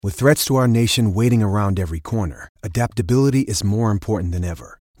With threats to our nation waiting around every corner, adaptability is more important than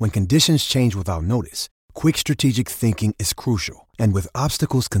ever. When conditions change without notice, quick strategic thinking is crucial. And with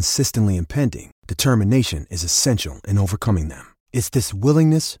obstacles consistently impending, determination is essential in overcoming them. It's this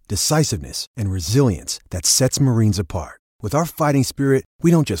willingness, decisiveness, and resilience that sets Marines apart. With our fighting spirit, we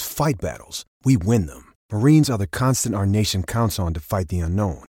don't just fight battles, we win them. Marines are the constant our nation counts on to fight the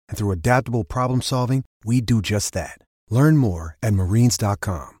unknown. And through adaptable problem solving, we do just that. Learn more at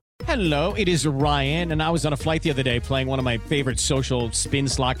marines.com. Hello, it is Ryan, and I was on a flight the other day playing one of my favorite social spin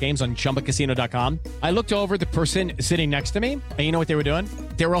slot games on ChumbaCasino.com. I looked over at the person sitting next to me, and you know what they were doing?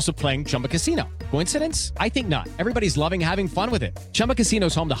 They were also playing Chumba Casino. Coincidence? I think not. Everybody's loving having fun with it. Chumba Casino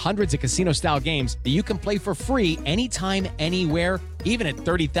is home to hundreds of casino-style games that you can play for free anytime, anywhere, even at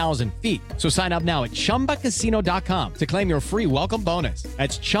 30,000 feet. So sign up now at ChumbaCasino.com to claim your free welcome bonus.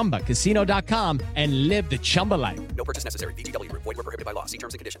 That's ChumbaCasino.com and live the Chumba life. No purchase necessary. VGW. Void where prohibited by law. See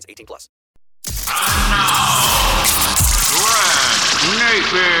terms and conditions. 18+. And now,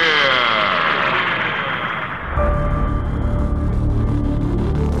 Grant Napier.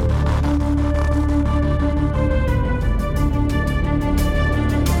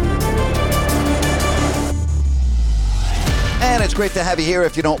 And it's great to have you here.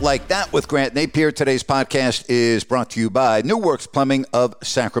 If you don't like that with Grant Napier, today's podcast is brought to you by New Works Plumbing of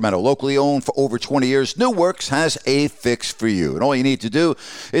Sacramento. Locally owned for over 20 years, New Works has a fix for you. And all you need to do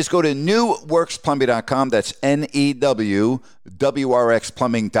is go to newworksplumbing.com. That's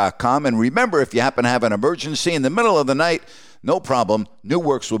NEWWRXplumbing.com. And remember, if you happen to have an emergency in the middle of the night, no problem. New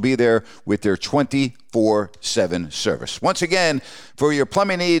Works will be there with their 24/7 service. Once again, for your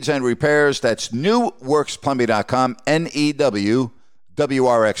plumbing needs and repairs, that's newworksplumbing.com,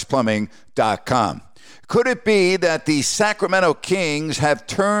 NEWWRXplumbing.com. Could it be that the Sacramento Kings have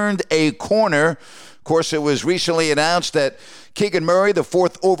turned a corner? Of course, it was recently announced that Keegan Murray, the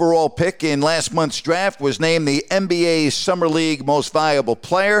 4th overall pick in last month's draft, was named the NBA Summer League Most Valuable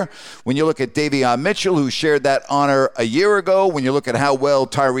Player. When you look at Davion Mitchell, who shared that honor a year ago, when you look at how well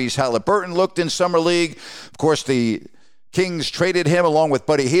Tyrese Halliburton looked in Summer League, of course, the Kings traded him along with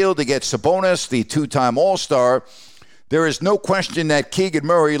Buddy Hield to get Sabonis, the 2-time All-Star. There is no question that Keegan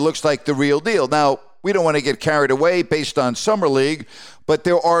Murray looks like the real deal. Now, we don't want to get carried away based on Summer League, but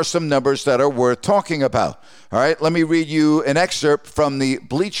there are some numbers that are worth talking about. All right, let me read you an excerpt from the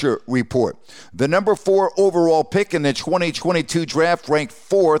Bleacher Report. The number 4 overall pick in the 2022 draft ranked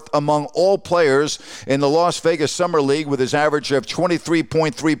 4th among all players in the Las Vegas Summer League with his average of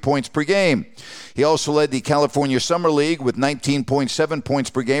 23.3 points per game. He also led the California Summer League with 19.7 points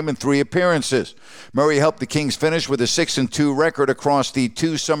per game in 3 appearances. Murray helped the Kings finish with a 6-2 record across the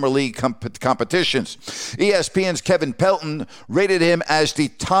 2 Summer League competitions. ESPN's Kevin Pelton rated him as the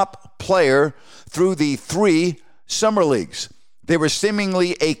top player through the 3 Summer Leagues. There was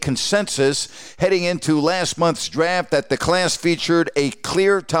seemingly a consensus heading into last month's draft that the class featured a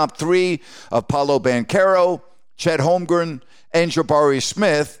clear top 3 of Paolo Banchero, Chet Holmgren, and Jabari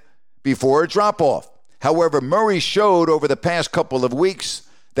Smith before a drop-off. However, Murray showed over the past couple of weeks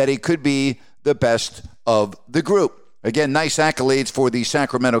that he could be the best of the group. Again, nice accolades for the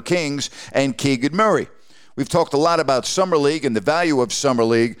Sacramento Kings and Keegan Murray. We've talked a lot about Summer League and the value of Summer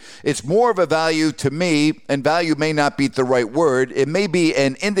League. It's more of a value to me, and value may not be the right word. It may be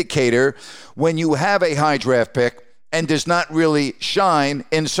an indicator when you have a high draft pick and does not really shine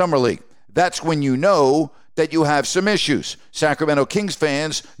in Summer League. That's when you know that you have some issues. Sacramento Kings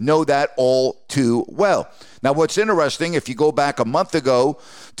fans know that all too well. Now, what's interesting, if you go back a month ago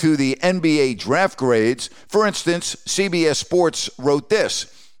to the NBA draft grades, for instance, CBS Sports wrote this: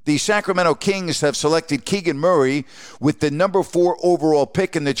 the Sacramento Kings have selected Keegan Murray with the number 4 overall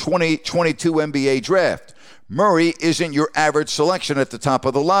pick in the 2022 NBA draft. Murray isn't your average selection at the top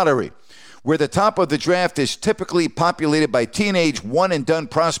of the lottery. Where the top of the draft is typically populated by teenage one-and-done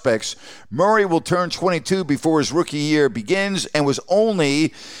prospects, Murray will turn 22 before his rookie year begins and was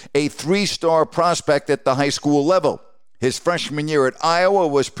only a 3-star prospect at the high school level. His freshman year at Iowa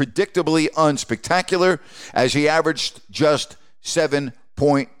was predictably unspectacular as he averaged just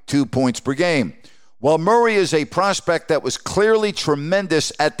 7.2 points per game. While Murray is a prospect that was clearly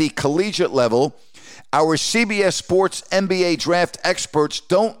tremendous at the collegiate level, our CBS Sports NBA draft experts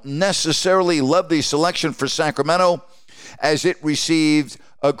don't necessarily love the selection for Sacramento as it received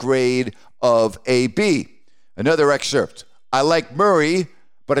a grade of a B. Another excerpt: I like Murray,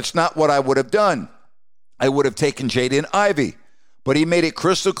 but it's not what I would have done. I would have taken Jaden Ivey, but he made it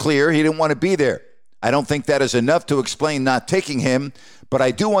crystal clear he didn't want to be there. I don't think that is enough to explain not taking him, but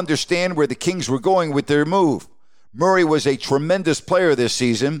I do understand where the Kings were going with their move. Murray was a tremendous player this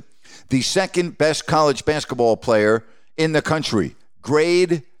season, the second best college basketball player in the country.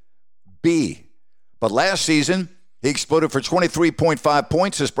 Grade B. But last season, he exploded for 23.5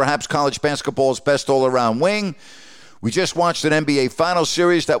 points as perhaps college basketball's best all-around wing. We just watched an NBA Finals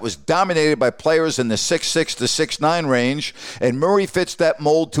series that was dominated by players in the 6'6 to 6'9 range, and Murray fits that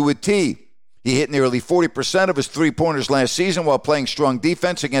mold to a T. He hit nearly 40% of his three-pointers last season while playing strong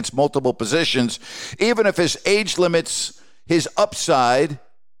defense against multiple positions. Even if his age limits his upside,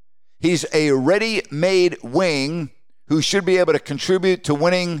 he's a ready-made wing who should be able to contribute to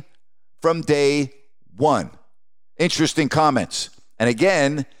winning from day one. Interesting comments. And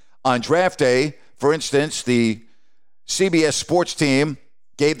again, on draft day, for instance, the CBS sports team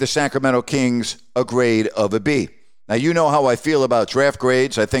gave the Sacramento Kings a grade of a B. Now, you know how I feel about draft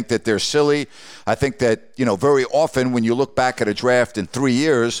grades. I think that they're silly. I think that, very often when you look back at a draft in 3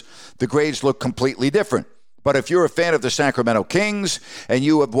 years, the grades look completely different. But if you're a fan of the Sacramento Kings and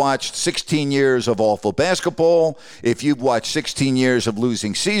you have watched 16 years of awful basketball, if you've watched 16 years of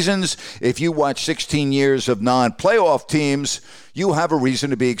losing seasons, if you watch 16 years of non-playoff teams, you have a reason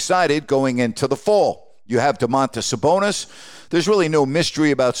to be excited going into the fall. You have Domantas Sabonis. There's really no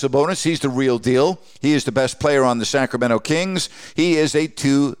mystery about Sabonis. He's the real deal. He is the best player on the Sacramento Kings. He is a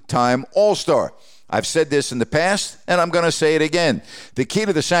two-time All-Star. I've said this in the past, and I'm going to say it again. The key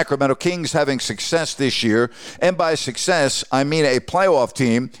to the Sacramento Kings having success this year, and by success, I mean a playoff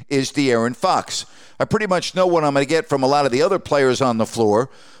team, is De'Aaron Fox. I pretty much know what I'm going to get from a lot of the other players on the floor,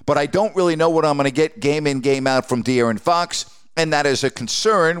 but I don't really know what I'm going to get game in, game out from De'Aaron Fox. And that is a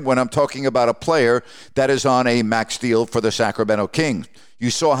concern when I'm talking about a player that is on a max deal for the Sacramento Kings. You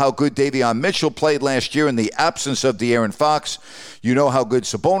saw how good Davion Mitchell played last year in the absence of De'Aaron Fox. You know how good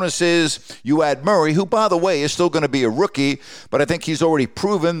Sabonis is. You add Murray, who, by the way, is still going to be a rookie, but I think he's already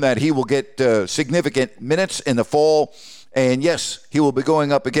proven that he will get significant minutes in the fall. And yes, he will be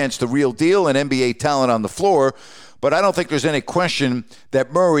going up against the real deal and NBA talent on the floor, but I don't think there's any question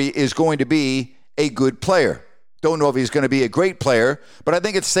that Murray is going to be a good player. Don't know if he's going to be a great player, but I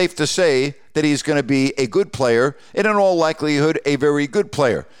think it's safe to say that he's going to be a good player, and in all likelihood, a very good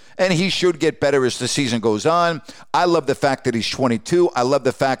player. And he should get better as the season goes on. I love the fact that he's 22. I love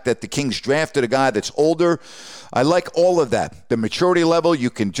the fact that the Kings drafted a guy that's older. I like all of that. The maturity level,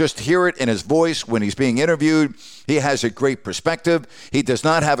 you can just hear it in his voice when he's being interviewed. He has a great perspective. He does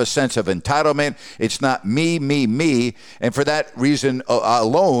not have a sense of entitlement. It's not me, me, me. And for that reason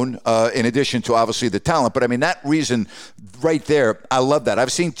alone, in addition to obviously the talent, but I mean, that reason right there, I love that.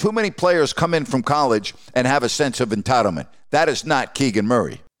 I've seen too many players come in from college and have a sense of entitlement. That is not Keegan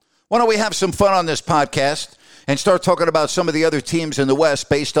Murray. Why don't we have some fun on this podcast and start talking about some of the other teams in the West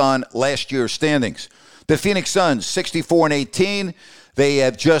based on last year's standings. The Phoenix Suns, 64-18. They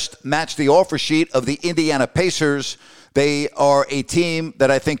have just matched the offer sheet of the Indiana Pacers. They are a team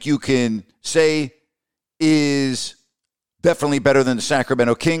that I think you can say is definitely better than the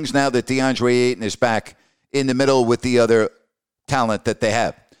Sacramento Kings now that DeAndre Ayton is back in the middle with the other talent that they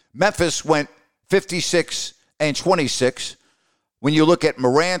have. Memphis went 56-26. When you look at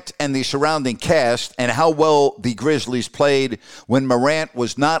Morant and the surrounding cast and how well the Grizzlies played when Morant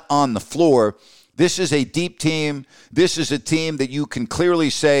was not on the floor, this is a deep team. This is a team that you can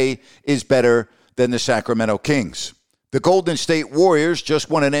clearly say is better than the Sacramento Kings. The Golden State Warriors just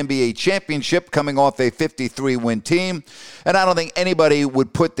won an NBA championship coming off a 53-win team, and I don't think anybody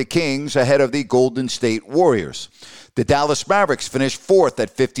would put the Kings ahead of the Golden State Warriors. The Dallas Mavericks finished fourth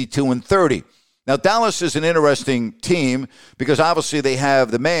at 52-30. Now, Dallas is an interesting team because obviously they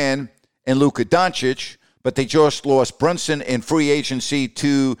have the man in Luka Doncic, but they just lost Brunson in free agency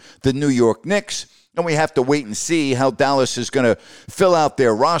to the New York Knicks, and we have to wait and see how Dallas is going to fill out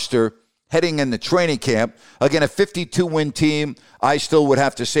their roster heading into training camp. Again, a 52-win team, I still would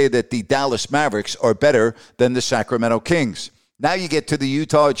have to say that the Dallas Mavericks are better than the Sacramento Kings. Now you get to the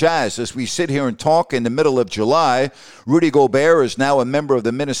Utah Jazz. As we sit here and talk in the middle of July, Rudy Gobert is now a member of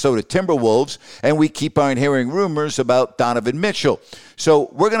the Minnesota Timberwolves, and we keep on hearing rumors about Donovan Mitchell. So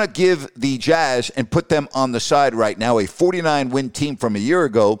we're going to give the Jazz and put them on the side right now, a 49-win team from a year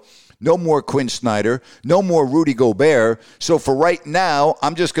ago. No more Quinn Snyder, no more Rudy Gobert. So for right now,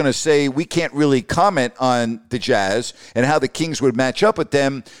 I'm just going to say we can't really comment on the Jazz and how the Kings would match up with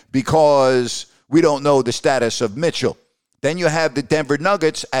them because we don't know the status of Mitchell. Then you have the Denver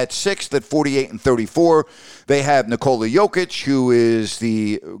Nuggets at 6th at 48-34. They have Nikola Jokic, who is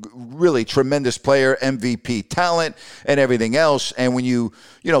the really tremendous player, MVP talent, and everything else. And when you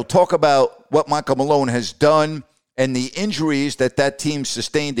talk about what Michael Malone has done and the injuries that team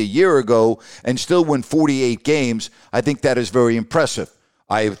sustained a year ago and still win 48 games, I think that is very impressive.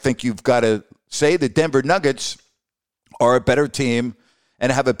 I think you've got to say the Denver Nuggets are a better team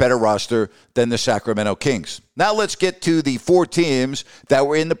and have a better roster than the Sacramento Kings. Now let's get to the 4 teams that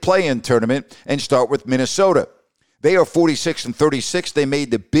were in the play-in tournament and start with Minnesota. They are 46-36. They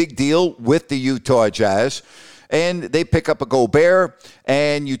made the big deal with the Utah Jazz. And they pick up a Gobert,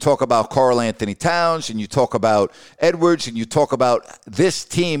 and you talk about Karl Anthony Towns, and you talk about Edwards, and you talk about this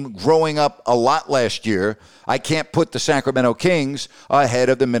team growing up a lot last year. I can't put the Sacramento Kings ahead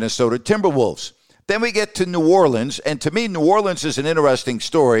of the Minnesota Timberwolves. Then we get to New Orleans, and to me, New Orleans is an interesting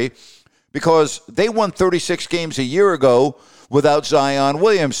story because they won 36 games a year ago without Zion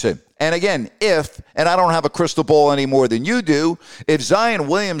Williamson. And again, and I don't have a crystal ball any more than you do, if Zion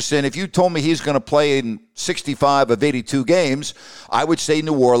Williamson, if you told me he's going to play in 65 of 82 games, I would say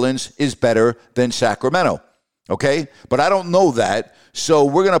New Orleans is better than Sacramento, okay? But I don't know that, so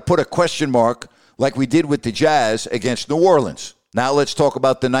we're going to put a question mark like we did with the Jazz against New Orleans. Now let's talk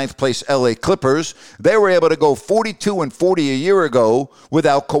about the 9th place LA Clippers. They were able to go 42-40 a year ago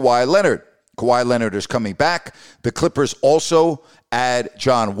without Kawhi Leonard. Kawhi Leonard is coming back. The Clippers also add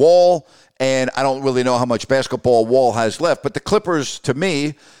John Wall, and I don't really know how much basketball Wall has left, but the Clippers, to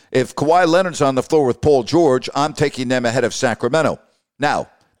me, if Kawhi Leonard's on the floor with Paul George, I'm taking them ahead of Sacramento. Now,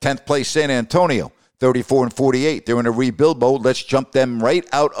 10th place San Antonio, 34-48. They're in a rebuild mode. Let's jump them right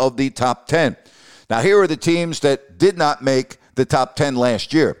out of the top 10. Now, here are the teams that did not make the top 10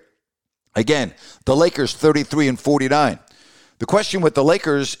 last year. Again, the Lakers, 33-49. The question with the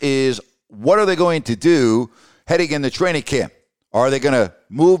Lakers is, what are they going to do heading into training camp? Are they going to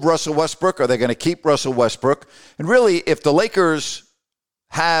move Russell Westbrook? Are they going to keep Russell Westbrook? And really, if the Lakers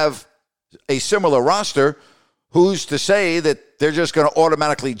have a similar roster, who's to say that they're just going to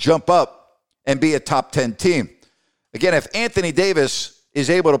automatically jump up and be a top 10 team? Again, if Anthony Davis is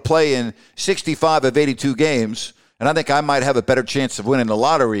able to play in 65 of 82 games, and I think I might have a better chance of winning the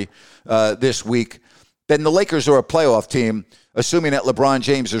lottery this week, then the Lakers are a playoff team, assuming that LeBron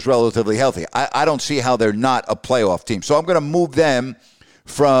James is relatively healthy. I don't see how they're not a playoff team. So I'm going to move them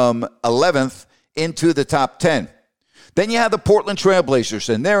from 11th into the top 10. Then you have the Portland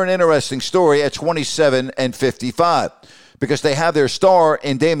Trailblazers, and they're an interesting story at 27-55 because they have their star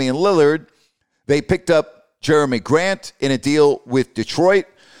in Damian Lillard. They picked up Jeremy Grant in a deal with Detroit.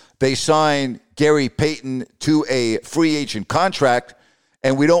 They signed Gary Payton to a free agent contract,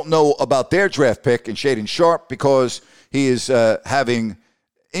 and we don't know about their draft pick and Shaedon Sharpe because he is having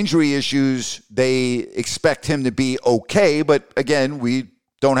injury issues. They expect him to be okay, but again, we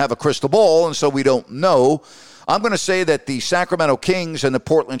don't have a crystal ball, and so we don't know. I'm going to say that the Sacramento Kings and the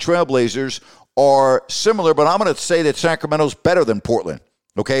Portland Trailblazers are similar, but I'm going to say that Sacramento's better than Portland.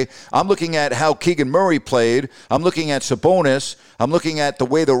 Okay, I'm looking at how Keegan Murray played. I'm looking at Sabonis. I'm looking at the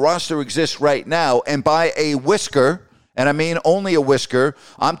way the roster exists right now. And by a whisker, and I mean only a whisker,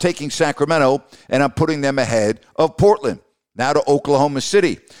 I'm taking Sacramento and I'm putting them ahead of Portland. Now to Oklahoma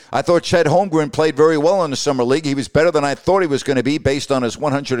City. I thought Chet Holmgren played very well in the Summer League. He was better than I thought he was going to be based on his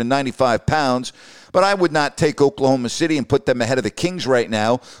 195 pounds. But I would not take Oklahoma City and put them ahead of the Kings right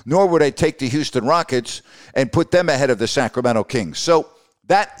now, nor would I take the Houston Rockets and put them ahead of the Sacramento Kings. So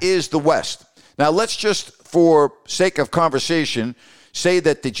that is the West. Now, let's just, for sake of conversation, say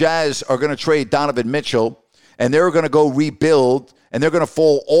that the Jazz are going to trade Donovan Mitchell, and they're going to go rebuild, and they're going to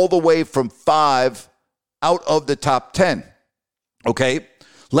fall all the way from 5 out of the top 10. Okay?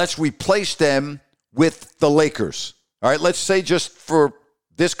 Let's replace them with the Lakers. All right? Let's say just for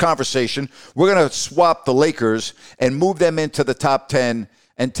this conversation, we're going to swap the Lakers and move them into the top 10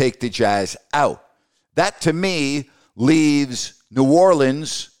 and take the Jazz out. That, to me, leaves New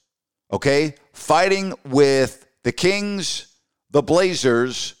Orleans, okay, fighting with the Kings, the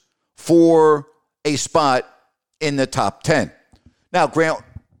Blazers, for a spot in the top 10. Now, Grant,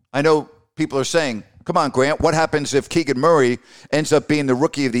 I know people are saying, come on, Grant, what happens if Keegan Murray ends up being the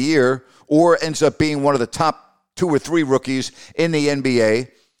Rookie of the Year or ends up being one of the top 2 or 3 rookies in the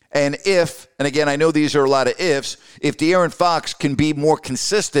NBA? And if, and again, I know these are a lot of ifs, if De'Aaron Fox can be more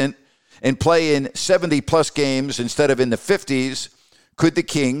consistent and play in 70-plus games instead of in the 50s, could the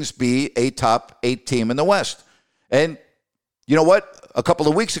Kings be a top 8 team in the West? And you know what? A couple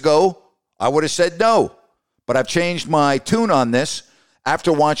of weeks ago, I would have said no. But I've changed my tune on this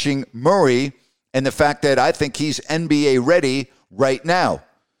after watching Murray and the fact that I think he's NBA ready right now.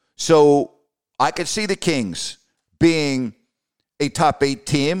 So I could see the Kings being a top 8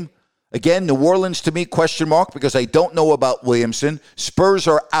 team. Again, New Orleans to me, question mark, because I don't know about Williamson. Spurs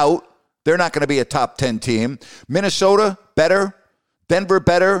are out. They're not going to be a top 10 team. Minnesota, better. Denver,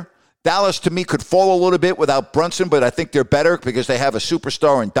 better. Dallas, to me, could fall a little bit without Brunson, but I think they're better because they have a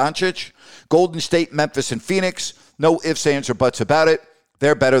superstar in Doncic. Golden State, Memphis, and Phoenix, no ifs, ands, or buts about it.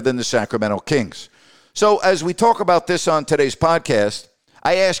 They're better than the Sacramento Kings. So as we talk about this on today's podcast,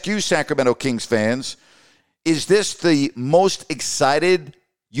 I ask you, Sacramento Kings fans, is this the most excited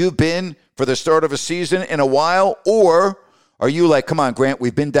you've been for the start of a season in a while? Or are you like, come on, Grant,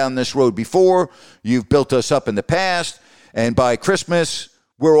 we've been down this road before. You've built us up in the past. And by Christmas,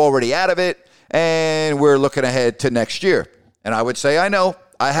 we're already out of it. And we're looking ahead to next year. And I would say, I know,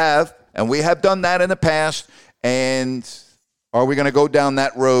 I have. And we have done that in the past. And are we going to go down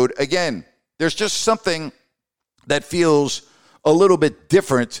that road again? There's just something that feels a little bit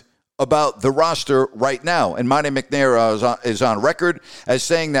different about the roster right now. And Monte McNair is on record as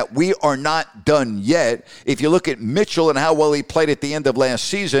saying that we are not done yet. If you look at Mitchell and how well he played at the end of last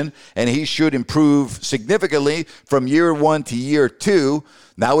season, and he should improve significantly from year one to year two,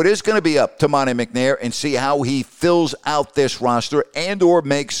 now it is going to be up to Monte McNair and see how he fills out this roster and or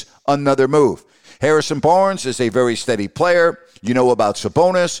makes another move. Harrison Barnes is a very steady player. You know about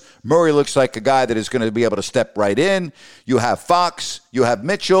Sabonis. Murray looks like a guy that is going to be able to step right in. You have Fox. You have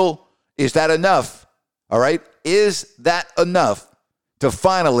Mitchell. Is that enough? All right. Is that enough to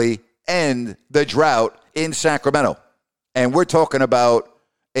finally end the drought in Sacramento? And we're talking about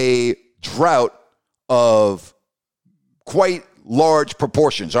a drought of quite large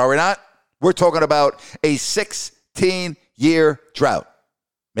proportions, are we not? We're talking about a 16-year drought.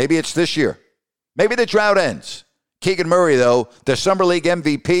 Maybe it's this year. Maybe the drought ends. Keegan Murray, though, the Summer League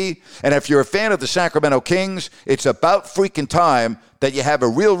MVP, and if you're a fan of the Sacramento Kings, it's about freaking time that you have a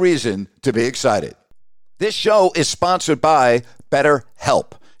real reason to be excited. This show is sponsored by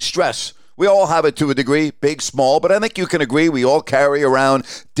BetterHelp. Stress. We all have it to a degree, big, small, but I think you can agree we all carry around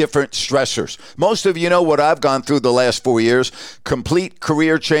different stressors. Most of you know what I've gone through the last 4 years. Complete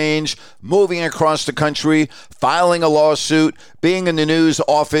career change, moving across the country, filing a lawsuit, being in the news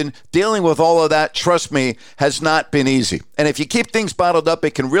often, dealing with all of that, trust me, has not been easy. And if you keep things bottled up,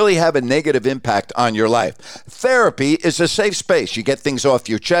 it can really have a negative impact on your life. Therapy is a safe space. You get things off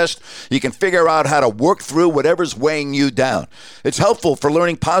your chest. You can figure out how to work through whatever's weighing you down. It's helpful for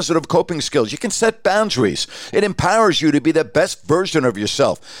learning positive coping skills. You can set boundaries. It empowers you to be the best version of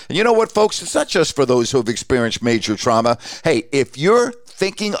yourself. And you know what, folks? It's not just for those who have experienced major trauma. Hey, if you're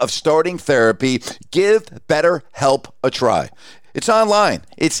thinking of starting therapy, give BetterHelp a try. It's online.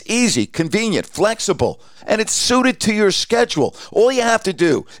 It's easy, convenient, flexible, and it's suited to your schedule. All you have to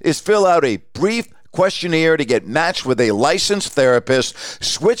do is fill out a brief questionnaire to get matched with a licensed therapist.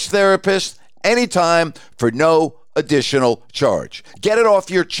 Switch therapists anytime for no additional charge. Get it off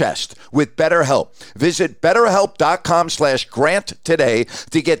your chest with BetterHelp. Visit BetterHelp.com/Grant today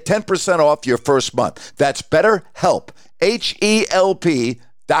to get 10% off your first month. That's BetterHelp,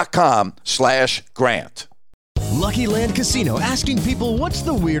 HELP.com/Grant. Lucky Land Casino, asking people, what's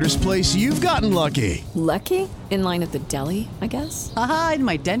the weirdest place you've gotten lucky? Lucky? In line at the deli, I guess? Aha, in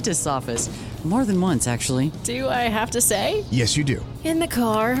my dentist's office. More than once, actually. Do I have to say? Yes, you do. In the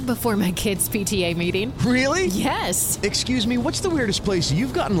car before my kids' PTA meeting. Really? Yes. Excuse me, what's the weirdest place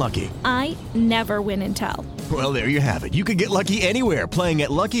you've gotten lucky? I never win and tell. Well, there you have it. You can get lucky anywhere, playing at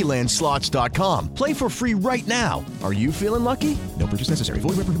LuckyLandSlots.com. Play for free right now. Are you feeling lucky? No purchase necessary.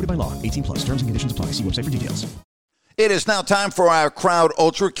 Void where prohibited by law. 18+. Terms and conditions apply. See website for details. It is now time for our Crowd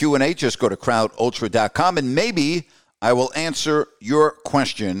Ultra Q&A. Just go to crowdultra.com, and maybe I will answer your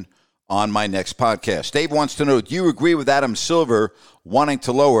question on my next podcast. Dave wants to know, do you agree with Adam Silver wanting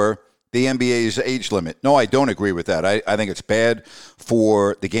to lower the NBA's age limit? No, I don't agree with that. I think it's bad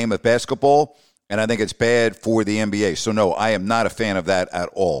for the game of basketball, and I think it's bad for the NBA. So, no, I am not a fan of that at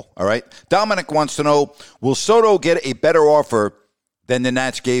all. All right? Dominic wants to know, will Soto get a better offer than the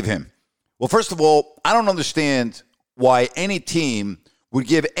Nats gave him? Well, first of all, I don't understand why any team would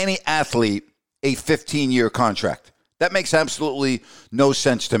give any athlete a 15-year contract. That makes absolutely no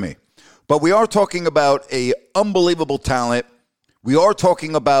sense to me. But we are talking about an unbelievable talent. We are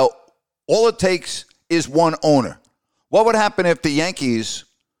talking about all it takes is one owner. What would happen if the Yankees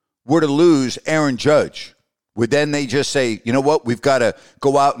were to lose Aaron Judge? Would then they just say, you know what, we've got to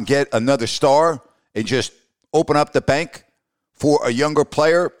go out and get another star and just open up the bank for a younger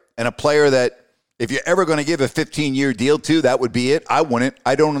player and a player that if you're ever going to give a 15-year deal to, that would be it? I wouldn't.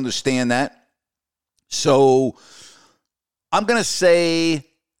 I don't understand that. So I'm going to say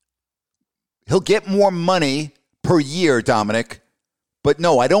he'll get more money per year, Dominic. But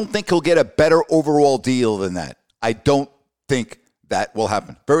no, I don't think he'll get a better overall deal than that. I don't think that will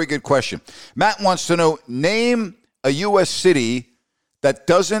happen. Very good question. Matt wants to know, name a U.S. city that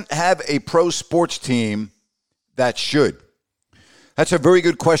doesn't have a pro sports team that should. That's a very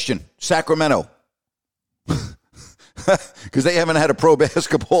good question. Sacramento. Because they haven't had a pro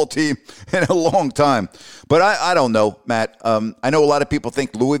basketball team in a long time. But I don't know, Matt. I know a lot of people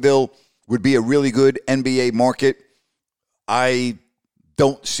think Louisville would be a really good NBA market. I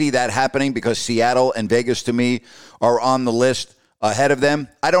don't see that happening because Seattle and Vegas, to me, are on the list ahead of them.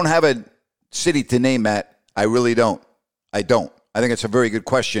 I don't have a city to name, Matt. I really don't. I don't. I think it's a very good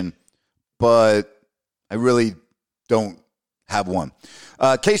question, but I really don't have one.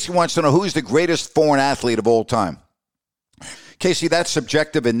 Casey wants to know, who's the greatest foreign athlete of all time? Casey, that's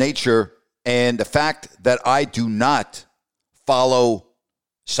subjective in nature, and the fact that I do not follow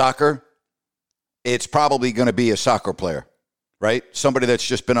soccer, it's probably going to be a soccer player, right? Somebody that's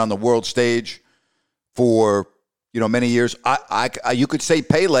just been on the world stage for, many years. You could say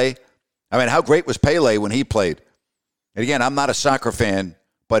Pele. I mean, how great was Pele when he played? And again, I'm not a soccer fan,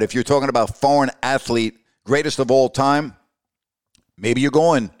 but if you're talking about foreign athlete, greatest of all time, maybe you're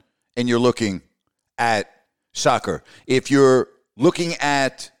going and you're looking at soccer. If you're looking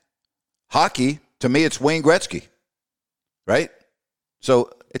at hockey, to me, it's Wayne Gretzky, right?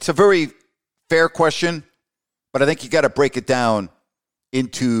 So it's a very fair question, but I think you got to break it down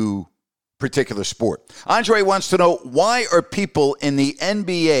into particular sport. Andre wants to know, why are people in the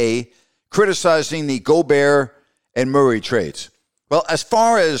NBA criticizing the Gobert and Murray trades? Well, as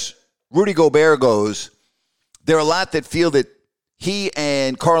far as Rudy Gobert goes, there are a lot that feel that he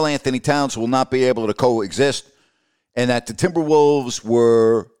and Karl Anthony Towns will not be able to coexist, and that the Timberwolves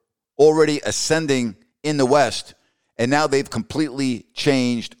were already ascending in the West, and now they've completely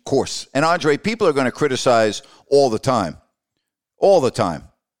changed course. And Andre, people are going to criticize all the time. All the time.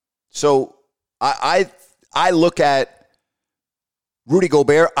 So I look at Rudy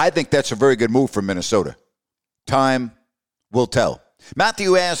Gobert. I think that's a very good move for Minnesota. Time will tell.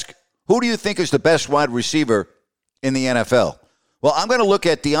 Matthew asks, who do you think is the best wide receiver in the NFL? Well, I'm going to look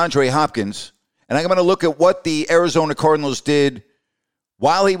at DeAndre Hopkins, and I'm going to look at what the Arizona Cardinals did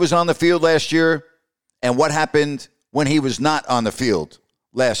while he was on the field last year and what happened when he was not on the field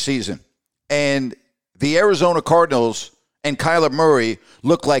last season. And the Arizona Cardinals and Kyler Murray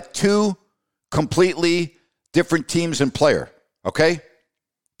look like two completely different teams in player, okay?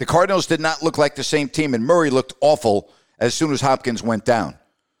 The Cardinals did not look like the same team, and Murray looked awful as soon as Hopkins went down.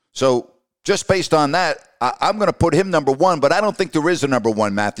 So just based on that, I'm going to put him number one, but I don't think there is a number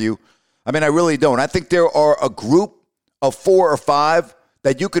one, Matthew. I mean, I really don't. I think there are a group of 4 or 5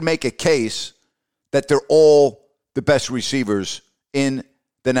 that you could make a case that they're all the best receivers in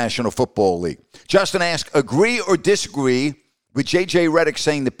the National Football League. Justin asks, agree or disagree with J.J. Redick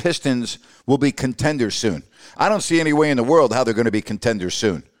saying the Pistons will be contenders soon? I don't see any way in the world how they're going to be contenders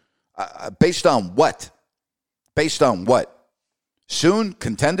soon. Based on what? Based on what? Soon?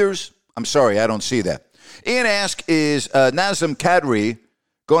 Contenders? I'm sorry, I don't see that. Ian asks, is Nazem Kadri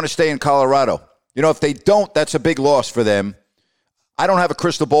going to stay in Colorado? If they don't, that's a big loss for them. I don't have a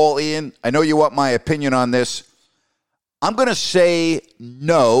crystal ball, Ian. I know you want my opinion on this. I'm going to say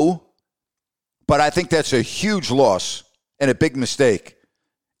no, but I think that's a huge loss and a big mistake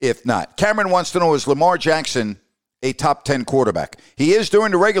if not. Cameron wants to know, is Lamar Jackson a top 10 quarterback? He is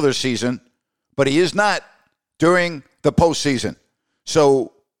during the regular season, but he is not during the postseason.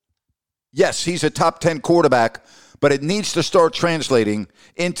 So, yes, he's a top 10 quarterback, but it needs to start translating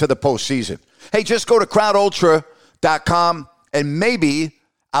into the postseason. Hey, just go to crowdultra.com and maybe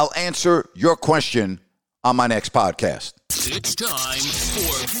I'll answer your question on my next podcast. It's time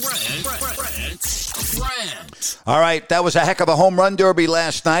for Rant. All right, that was a heck of a home run derby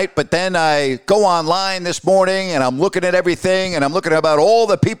last night, but then I go online this morning and I'm looking at everything and I'm looking about all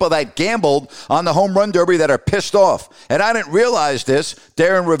the people that gambled on the home run derby that are pissed off. And I didn't realize this.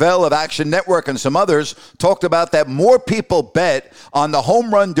 Darren Ravel of Action Network and some others talked about that more people bet on the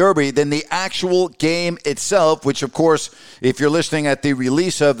home run derby than the actual game itself, which, of course, if you're listening at the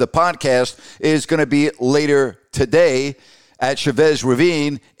release of the podcast, is going to be later today at Chavez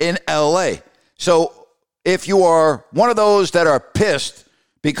Ravine in L.A. So if you are one of those that are pissed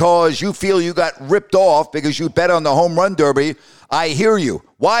because you feel you got ripped off because you bet on the home run derby, I hear you.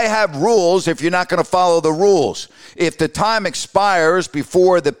 Why have rules if you're not going to follow the rules? If the time expires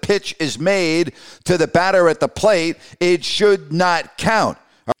before the pitch is made to the batter at the plate, it should not count.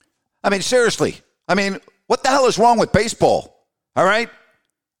 I mean, seriously. I mean, what the hell is wrong with baseball? All right?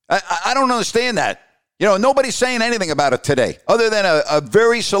 I don't understand that. You know, nobody's saying anything about it today other than a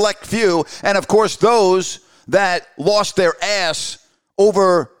very select few, and, of course, those that lost their ass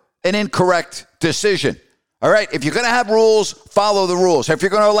over an incorrect decision. All right? If you're going to have rules, follow the rules. If you're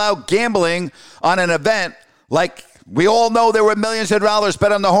going to allow gambling on an event, like we all know there were millions of dollars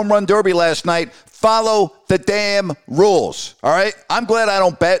bet on the home run derby last night, follow the damn rules. All right? I'm glad I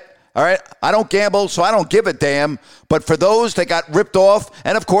don't bet. All right, I don't gamble, so I don't give a damn. But for those that got ripped off,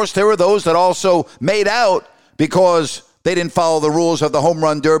 and of course there were those that also made out because they didn't follow the rules of the home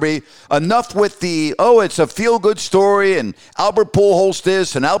run derby. Enough with the, it's a feel-good story, and Albert Pujols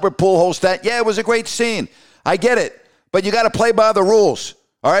this and Albert Pujols that. Yeah, it was a great scene. I get it. But you got to play by the rules.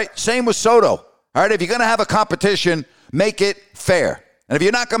 All right? Same with Soto. All right? If you're going to have a competition, make it fair. And if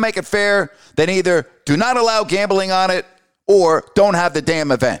you're not going to make it fair, then either do not allow gambling on it or don't have the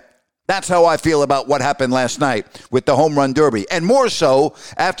damn event. That's how I feel about what happened last night with the home run derby. And more so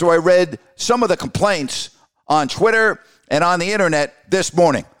after I read some of the complaints on Twitter and on the internet this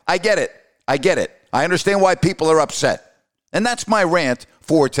morning. I get it. I understand why people are upset. And that's my rant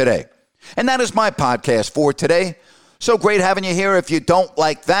for today. And that is my podcast for today. So great having you here. If you don't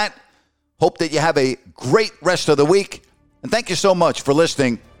like that, hope that you have a great rest of the week. And thank you so much for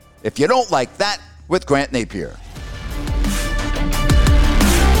listening. If you don't like that, with Grant Napier.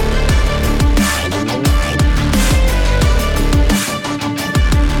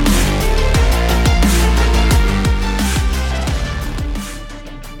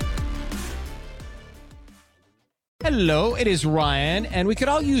 Hello, it is Ryan, and we could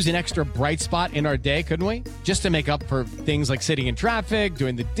all use an extra bright spot in our day, couldn't we? Just to make up for things like sitting in traffic,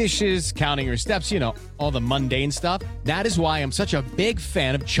 doing the dishes, counting your steps, all the mundane stuff. That is why I'm such a big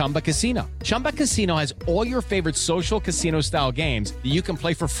fan of Chumba Casino. Chumba Casino has all your favorite social casino-style games that you can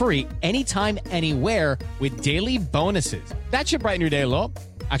play for free anytime, anywhere with daily bonuses. That should brighten your day a little.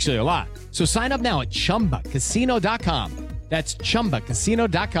 Actually, a lot. So sign up now at ChumbaCasino.com. That's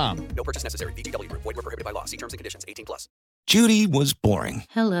ChumbaCasino.com. No purchase necessary. VGW Group. Void where prohibited by law. See terms and conditions. 18+. Judy was boring.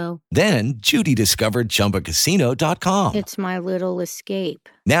 Hello. Then Judy discovered ChumbaCasino.com. It's my little escape.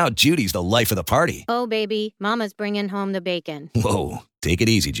 Now Judy's the life of the party. Oh, baby, mama's bringing home the bacon. Whoa, take it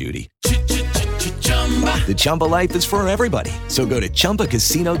easy, Judy. The Chumba life is for everybody. So go to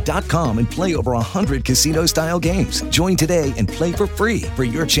ChumbaCasino.com and play over 100 casino-style games. Join today and play for free for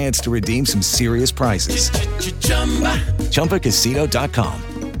your chance to redeem some serious prizes. ChumbaCasino.com.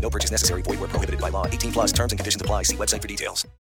 No purchase necessary. Void where prohibited by law. 18+. Terms and conditions apply. See website for details.